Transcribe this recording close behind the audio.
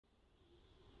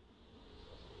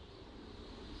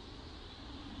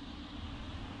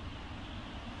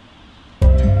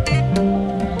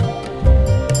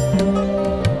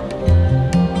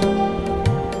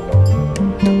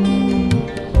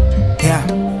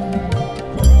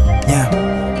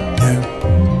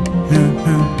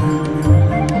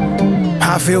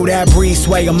feel that breeze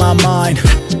sway on my mind.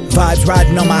 Vibes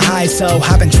riding on my high, so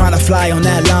I've been trying to fly on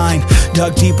that line.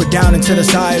 Dug deeper down into the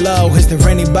silo. Is there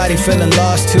anybody feeling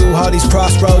lost too? All these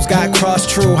crossroads got crossed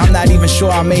true. I'm not even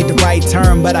sure I made the right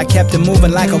turn, but I kept it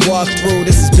moving like a walkthrough.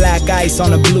 This is black ice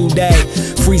on a blue day,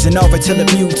 freezing over till it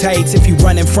mutates. If you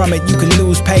running from it, you can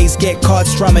lose pace. Get caught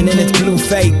strumming in its blue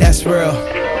fate, that's real.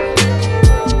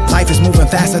 Life is moving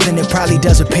faster than it probably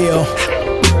does appeal,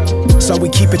 so we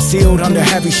keep it sealed under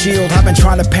heavy shield. I've been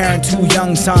trying to parent 2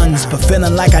 young sons, but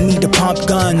feeling like I need to pump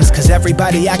guns, cause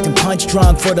everybody acting punch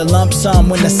drunk for the lump sum.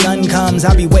 When the sun comes,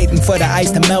 I'll be waiting for the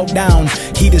ice to melt down.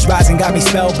 Heat is rising, got me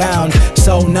spellbound.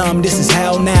 So numb, this is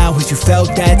hell now. As you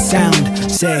felt that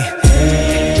sound, say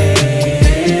hey,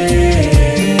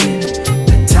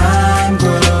 the time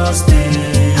grows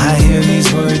dim. I hear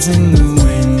these words in the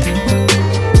wind,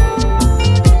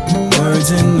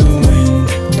 words in the wind.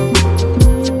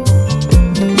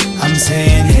 I'm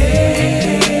saying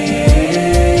hey,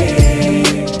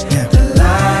 yeah. The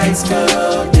lights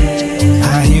go dim. I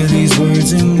hear these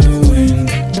words in the wind,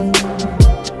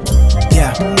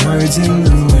 yeah, words in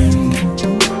the wind.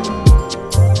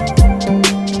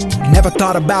 Never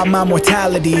thought about my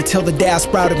mortality till the day I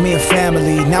sprouted me a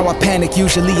family. Now I panic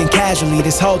usually and casually.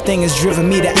 This whole thing has driven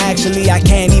me to actually, I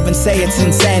can't even say it's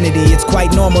insanity. It's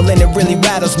quite normal and it really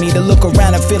rattles me to look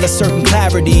around and feel a certain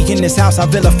clarity. In this house I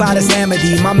vilify this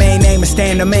amity. My main aim is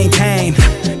staying to maintain,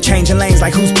 changing lanes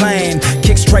like who's playing.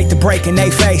 Kick straight to breaking they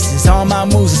faces. All my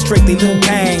moves are strictly Liu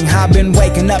Kang. I've been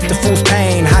waking up to fool's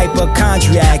pain.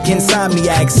 Hypochondriac,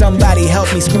 insomniac. Somebody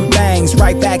help me screw things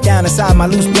right back down inside my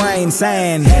loose brain,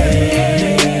 saying hey,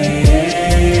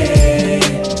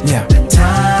 yeah. The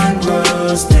time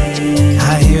grows dim.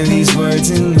 I hear these words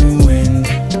in the wind,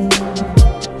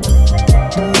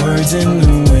 words in the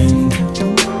wind.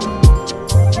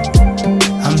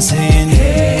 I'm saying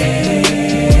hey,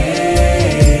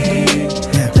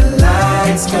 yeah. The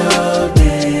lights go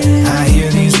dim. I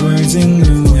hear these words in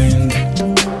the wind,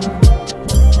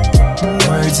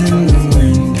 words in the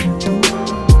wind.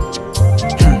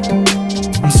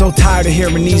 I'm so tired of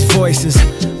hearing these voices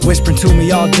whispering to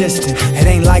me all distant. It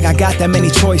ain't like I got that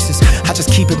many choices. I just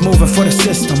keep it moving for the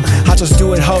system. I just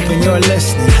do it hoping you're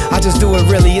listening. I just do it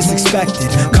really, it's expected.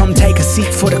 Come take a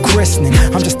seat for the christening.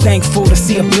 I'm just thankful to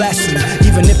see a blessing,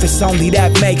 even if it's only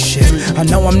that makeshift. I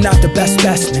know I'm not the best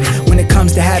specimen when it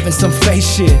comes to having some face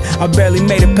shit. I barely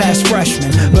made it past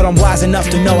freshman, but I'm wise enough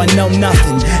to know I know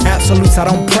nothing. Absolutes, I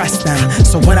don't press them.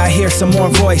 So when I hear some more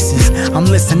voices, I'm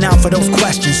listening out for those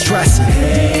questions, stressing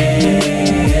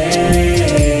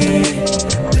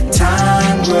the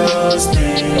time grows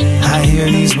dim. I hear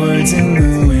these words in the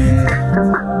wind,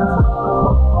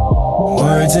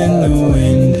 words in the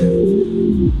wind.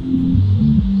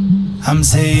 I'm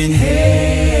saying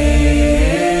hey,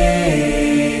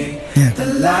 yeah. The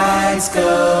lights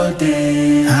go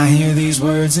dim. I hear these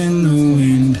words in the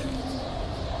wind,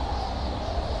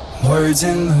 words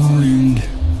in the wind.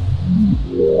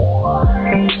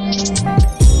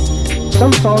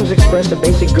 Some songs express a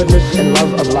basic goodness and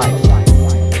love of life,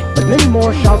 but many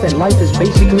more shout that life is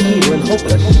basically evil and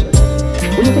hopeless.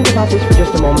 Will you think about this for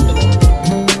just a moment?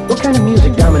 What kind of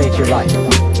music dominates your life?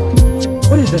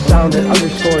 What is the sound that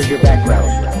underscores your background?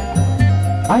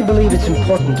 I believe it's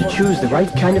important to choose the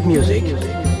right kind of music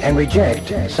and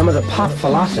reject some of the pop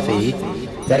philosophy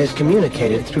that is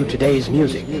communicated through today's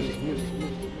music.